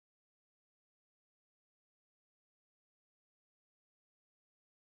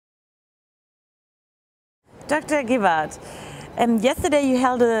Dr. Gevaert, yesterday you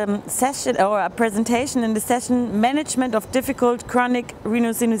held a session or a presentation in the session Management of Difficult Chronic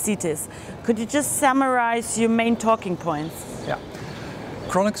Rhino-Sinusitis. Could you just summarize your main talking points? Yeah.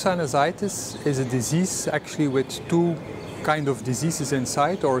 Chronic sinusitis is a disease actually with two kind of diseases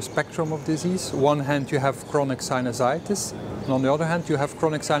inside, or a spectrum of disease. On one hand you have chronic sinusitis, and on the other hand you have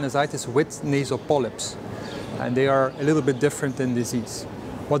chronic sinusitis with nasal polyps, and they are a little bit different in disease.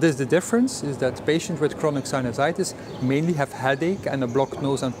 What is the difference is that patients with chronic sinusitis mainly have headache and a blocked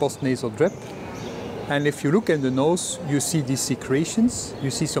nose and postnasal drip. And if you look in the nose, you see these secretions, you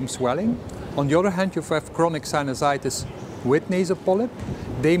see some swelling. On the other hand, you have chronic sinusitis with nasal polyp.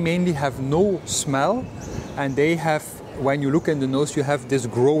 They mainly have no smell, and they have, when you look in the nose, you have these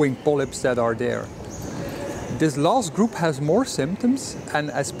growing polyps that are there. This last group has more symptoms and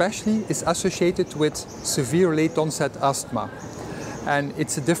especially is associated with severe late onset asthma. And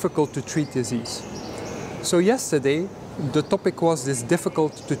it's a difficult to treat disease. So yesterday, the topic was this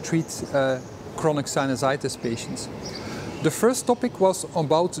difficult to treat chronic sinusitis patients. The first topic was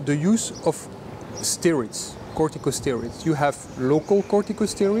about the use of steroids, corticosteroids. You have local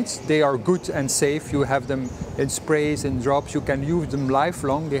corticosteroids, they are good and safe. You have them in sprays, in drops, you can use them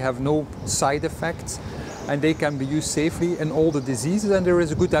lifelong, they have no side effects, and they can be used safely in all the diseases, and there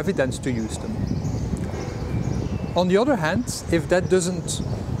is good evidence to use them. On the other hand, if that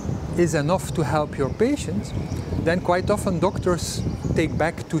is enough to help your patient, then quite often doctors take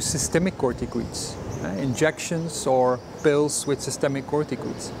back to systemic corticoids, injections or pills with systemic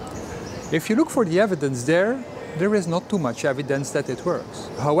corticoids. If you look for the evidence there is not too much evidence that it works.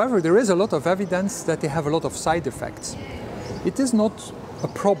 However, there is a lot of evidence that they have a lot of side effects. It is not a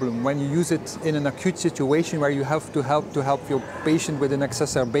problem when you use it in an acute situation where you have to help your patient with an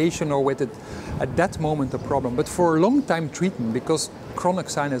exacerbation or with it at that moment a problem. But for a long time treatment, because chronic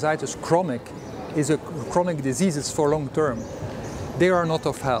sinusitis, is a chronic disease, it's for long term, they are not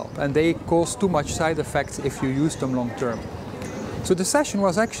of help and they cause too much side effects if you use them long term. So the session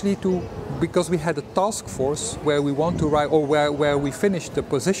was actually because we had a task force where we want to write, or where we finished the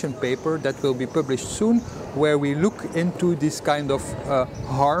position paper that will be published soon, where we look into this kind of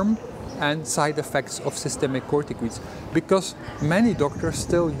harm and side effects of systemic corticoids. Because many doctors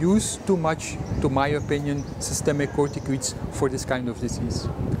still use too much, to my opinion, systemic corticoids for this kind of disease.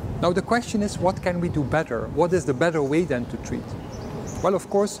 Now the question is, what can we do better? What is the better way then to treat? Well,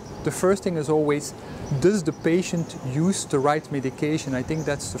 of course, the first thing is always, does the patient use the right medication? I think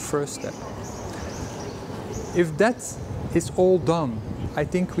that's the first step. If that is all done, I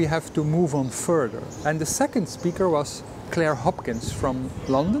think we have to move on further. And the second speaker was Claire Hopkins from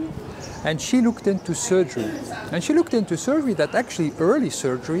London, and she looked into surgery. And she looked into surgery that actually early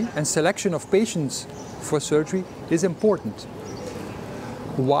surgery and selection of patients for surgery is important.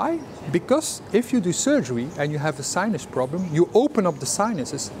 Why? Because if you do surgery and you have a sinus problem, you open up the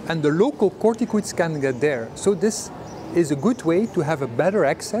sinuses and the local corticoids can get there. So this is a good way to have a better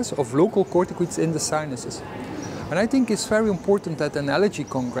access of local corticoids in the sinuses. And I think it's very important at an allergy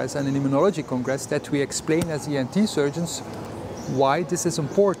congress and an immunology congress that we explain as ENT surgeons why this is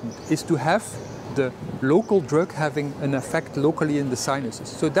important, is to have the local drug having an effect locally in the sinuses.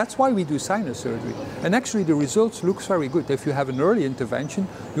 So that's why we do sinus surgery. And actually the results look very good. If you have an early intervention,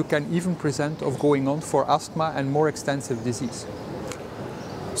 you can even present of going on for asthma and more extensive disease.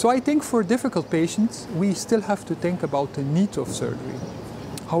 So I think for difficult patients, we still have to think about the need of surgery.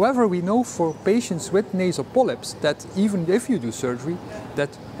 However, we know for patients with nasal polyps that even if you do surgery,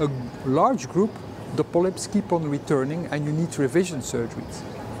 that a large group, the polyps keep on returning and you need revision surgeries.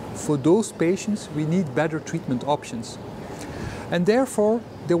 For those patients, we need better treatment options. And therefore,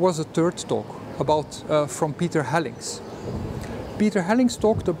 there was a third talk from Peter Hellings. Peter Hellings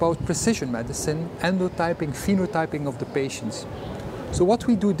talked about precision medicine, endotyping, phenotyping of the patients. So what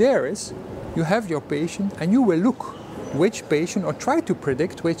we do there is, you have your patient and you will look which patient, or try to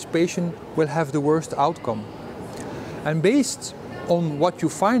predict which patient will have the worst outcome. And based on what you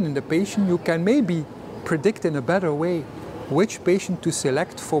find in the patient, you can maybe predict in a better way which patient to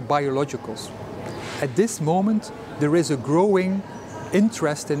select for biologicals. At this moment, there is a growing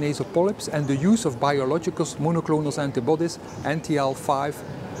interest in nasal polyps and the use of biologicals, monoclonal antibodies, anti-IL-5,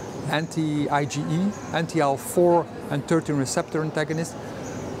 anti-IgE, anti-IL-4 and 13 receptor antagonists,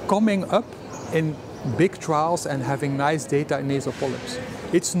 coming up in big trials and having nice data in nasal polyps.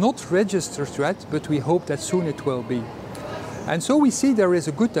 It's not registered yet, but we hope that soon it will be. And so we see there is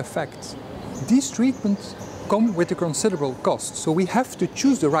a good effect. These treatments come with a considerable cost, so we have to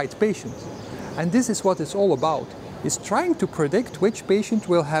choose the right patient. And this is what it's all about, is trying to predict which patient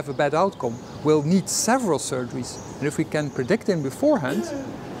will have a bad outcome, will need several surgeries. And if we can predict them beforehand,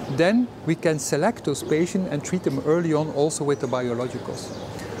 then we can select those patients and treat them early on also with the biologicals.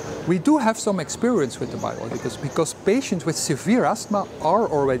 We do have some experience with the biologicals because patients with severe asthma are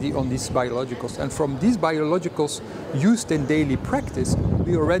already on these biologicals, and from these biologicals used in daily practice,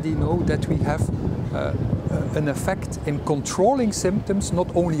 we already know that we have an effect in controlling symptoms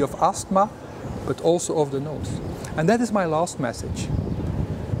not only of asthma but also of the nose. And that is my last message.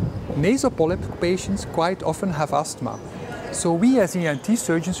 Nasal polyp patients quite often have asthma. So we as ENT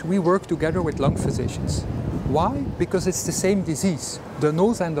surgeons, we work together with lung physicians. Why? Because it's the same disease. The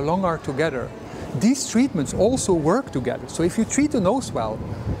nose and the lung are together. These treatments also work together. So if you treat the nose well,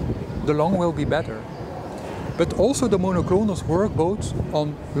 the lung will be better. But also the monoclonals work both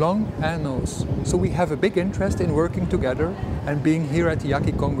on lung and nose. So we have a big interest in working together and being here at the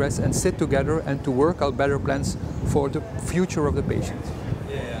IACI Congress and sit together and to work out better plans for the future of the patient.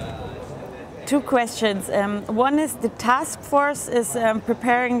 Two questions. One is the task force is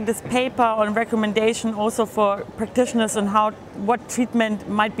preparing this paper on recommendation also for practitioners on what treatment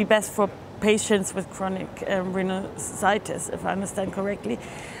might be best for patients with chronic rhinosinusitis, if I understand correctly.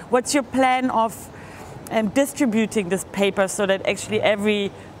 What's your plan of distributing this paper so that actually every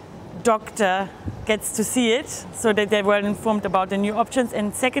doctor gets to see it, so that they're well informed about the new options?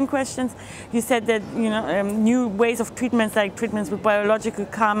 And second question, you said that new ways of treatments, like treatments with biological,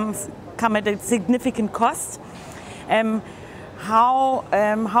 come at a significant cost. How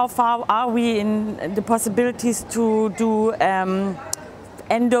far are we in the possibilities to do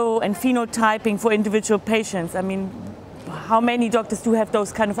endo and phenotyping for individual patients? I mean, how many doctors do have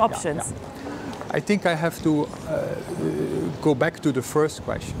those kind of options? Yeah. I think I have to go back to the first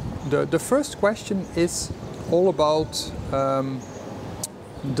question. The first question is all about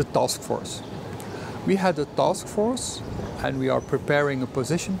the task force. We had a task force and we are preparing a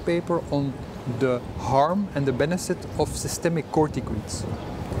position paper on the harm and the benefit of systemic corticosteroids.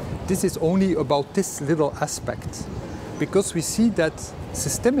 This is only about this little aspect, because we see that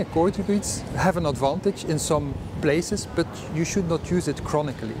systemic corticosteroids have an advantage in some places, but you should not use it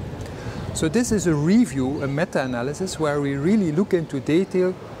chronically. So this is a review, a meta-analysis, where we really look into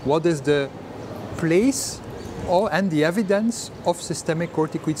detail what is the place and the evidence of systemic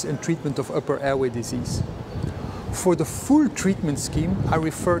corticosteroids in treatment of upper airway disease. For the full treatment scheme, I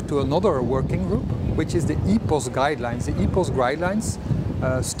refer to another working group, which is the EPOS guidelines. The EPOS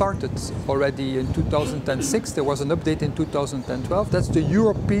guidelines started already in 2006. There was an update in 2012. That's the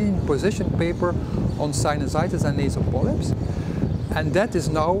European position paper on sinusitis and nasal polyps. And that is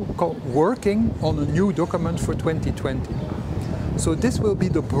now working on a new document for 2020. So this will be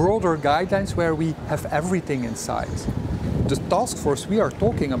the broader guidelines where we have everything inside. The task force we are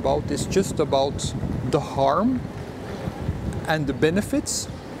talking about is just about the harm and the benefits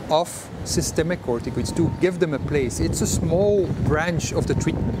of systemic corticosteroids, to give them a place. It's a small branch of the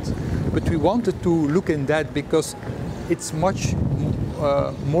treatment, but we wanted to look in that because it's much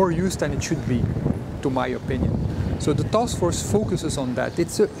more used than it should be, to my opinion. So the task force focuses on that.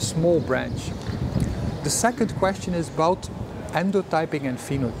 It's a small branch. The second question is about endotyping and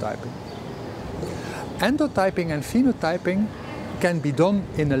phenotyping. Endotyping and phenotyping can be done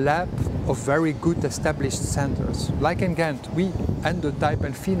in a lab of very good established centers. Like in Ghent, we endotype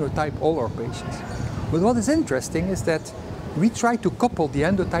and phenotype all our patients. But what is interesting is that we try to couple the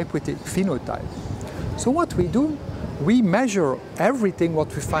endotype with the phenotype. So what we do, we measure everything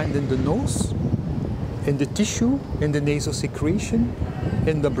what we find in the nose, in the tissue, in the nasal secretion,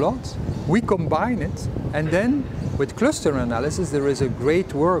 in the blood. We combine it, and then with cluster analysis, there is a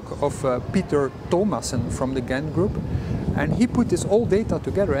great work of Peter Thomassen from the Ghent group, and he put this all data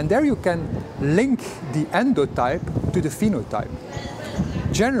together, and there you can link the endotype to the phenotype.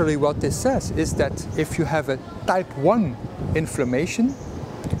 Generally what this says is that if you have a type 1 inflammation,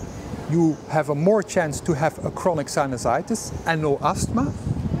 you have a more chance to have a chronic sinusitis and no asthma.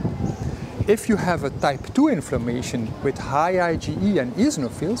 If you have a type 2 inflammation with high IgE and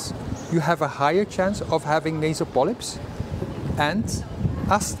eosinophils, you have a higher chance of having nasal polyps and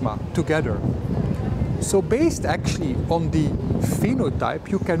asthma together. So based actually on the phenotype,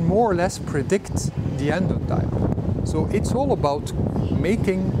 you can more or less predict the endotype. So it's all about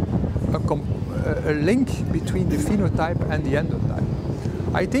making a link between the phenotype and the endotype.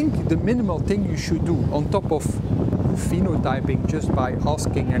 I think the minimal thing you should do on top of phenotyping, just by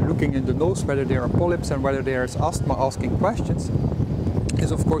asking and looking in the nose whether there are polyps and whether there is asthma, asking questions,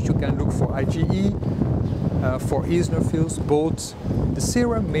 is of course you can look for IgE, for eosinophils, both the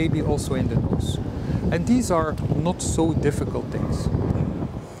serum, maybe also in the nose. And these are not so difficult things.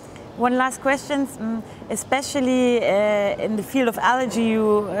 One last question, especially in the field of allergy,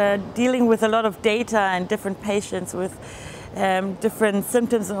 you dealing with a lot of data and different patients with different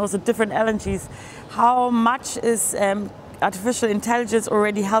symptoms and also different allergies. How much is artificial intelligence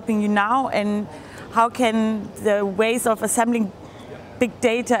already helping you now, and how can the ways of assembling big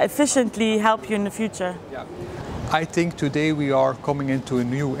data efficiently help you in the future? Yeah. I think today we are coming into a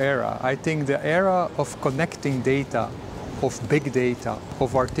new era. I think the era of connecting data, of big data,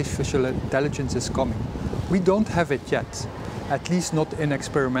 of artificial intelligence is coming. We don't have it yet, at least not in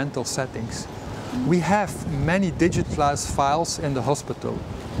experimental settings. We have many digitalized files in the hospital.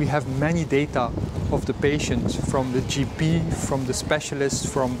 We have many data of the patient, from the GP, from the specialist,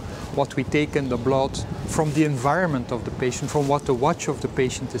 from what we take in the blood, from the environment of the patient, from what the watch of the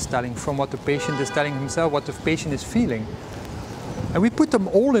patient is telling, from what the patient is telling himself, what the patient is feeling. And we put them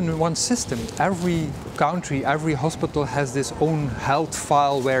all in one system. Every country, every hospital has this own health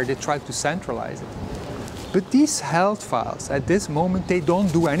file where they try to centralize it. But these health files, at this moment, they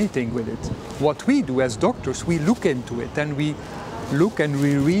don't do anything with it. What we do as doctors, we look into it and we look and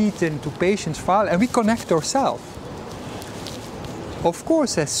we read into patients' file and we connect ourselves. Of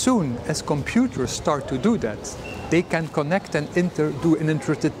course, as soon as computers start to do that, they can connect and do an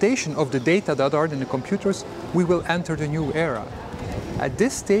interpretation of the data that are in the computers, we will enter the new era. At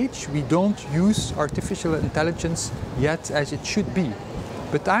this stage, we don't use artificial intelligence yet as it should be.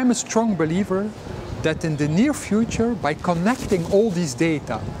 But I'm a strong believer that in the near future, by connecting all these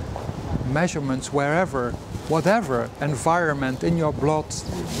data, measurements wherever, whatever environment in your blood,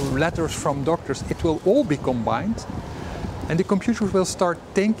 letters from doctors, it will all be combined, and the computers will start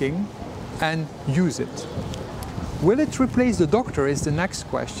thinking and use it. Will it replace the doctor is the next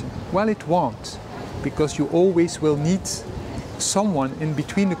question. Well, it won't, because you always will need someone in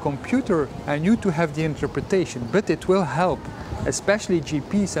between the computer and you to have the interpretation, but it will help, especially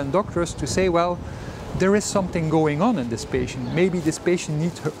GPs and doctors, to say, well, there is something going on in this patient. Maybe this patient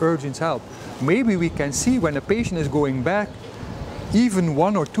needs urgent help. Maybe we can see when a patient is going back even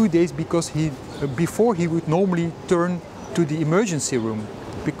 1 or 2 days before he would normally turn to the emergency room,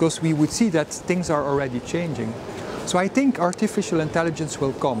 because we would see that things are already changing. So I think artificial intelligence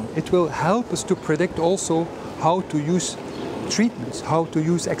will come. It will help us to predict also how to use treatments, how to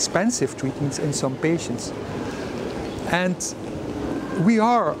use expensive treatments in some patients. And we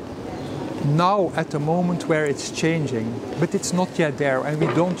are now at a moment where it's changing, but it's not yet there and we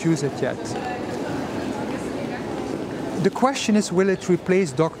don't use it yet. The question is, will it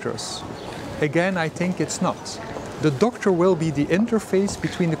replace doctors? Again, I think it's not. The doctor will be the interface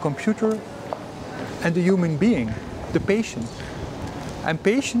between the computer and the human being, the patient. And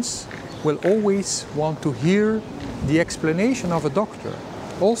patients will always want to hear the explanation of a doctor.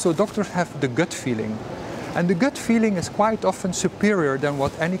 Also, doctors have the gut feeling. And the gut feeling is quite often superior than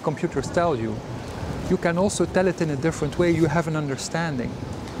what any computers tell you. You can also tell it in a different way, you have an understanding.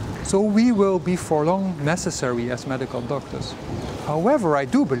 So we will be for long necessary as medical doctors. However, I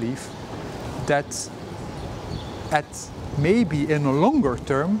do believe that maybe in a longer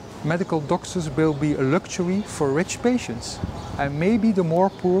term, medical doctors will be a luxury for rich patients. And maybe the more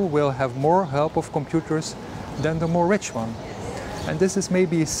poor will have more help of computers than the more rich one. And this is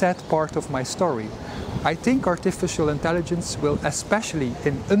maybe a sad part of my story. I think artificial intelligence will, especially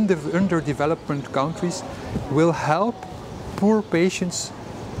in underdeveloped countries, will help poor patients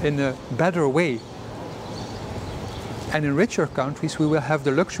in a better way. And in richer countries, we will have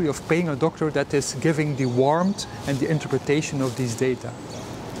the luxury of paying a doctor that is giving the warmth and the interpretation of these data.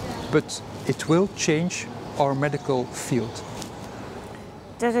 But it will change our medical field.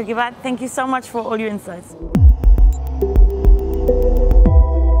 Dr. Gevaert, thank you so much for all your insights.